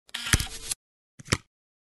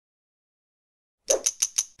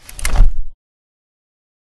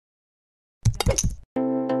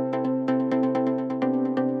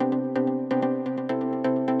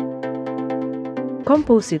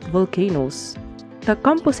composite volcanoes. The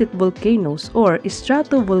composite volcanoes or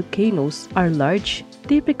stratovolcanoes are large,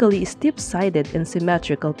 typically steep-sided and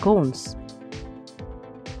symmetrical cones.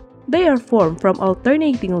 They are formed from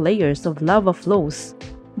alternating layers of lava flows,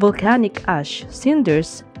 volcanic ash,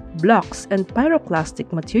 cinders, blocks, and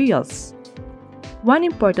pyroclastic materials. One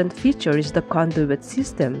important feature is the conduit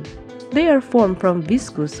system. They are formed from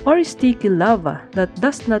viscous or sticky lava that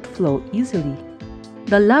does not flow easily.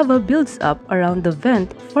 The lava builds up around the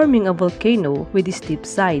vent, forming a volcano with steep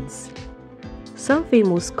sides. Some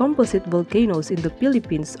famous composite volcanoes in the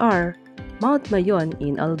Philippines are Mount Mayon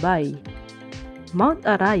in Albay, Mount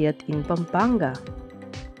Arayat in Pampanga,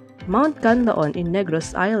 Mount Kanlaon in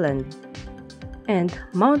Negros Island, and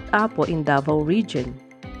Mount Apo in Davao Region.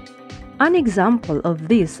 An example of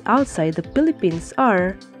these outside the Philippines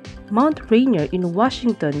are Mount Rainier in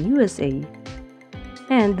Washington, USA,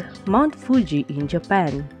 and Mount Fuji in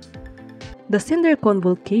Japan. The Cinder Cone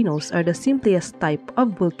Volcanoes are the simplest type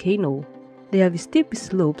of volcano. They have steep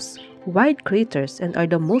slopes, wide craters, and are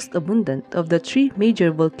the most abundant of the three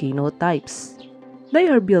major volcano types. They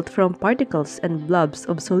are built from particles and blobs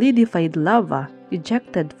of solidified lava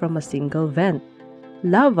ejected from a single vent.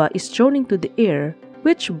 Lava is thrown into the air,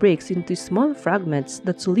 which breaks into small fragments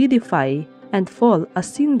that solidify and fall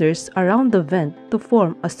as cinders around the vent to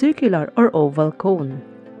form a circular or oval cone.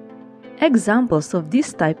 Examples of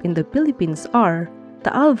this type in the Philippines are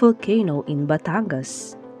Taal Volcano in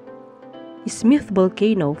Batangas, Smith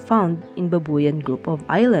Volcano found in Babuyan Group of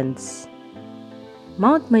Islands,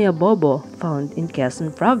 Mount Mayabobo found in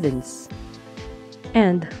Quezon Province,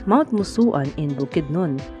 and Mount Musuan in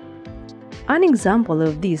Bukidnon. An example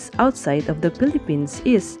of this outside of the Philippines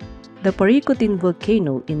is the Paricutin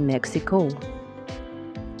Volcano in Mexico.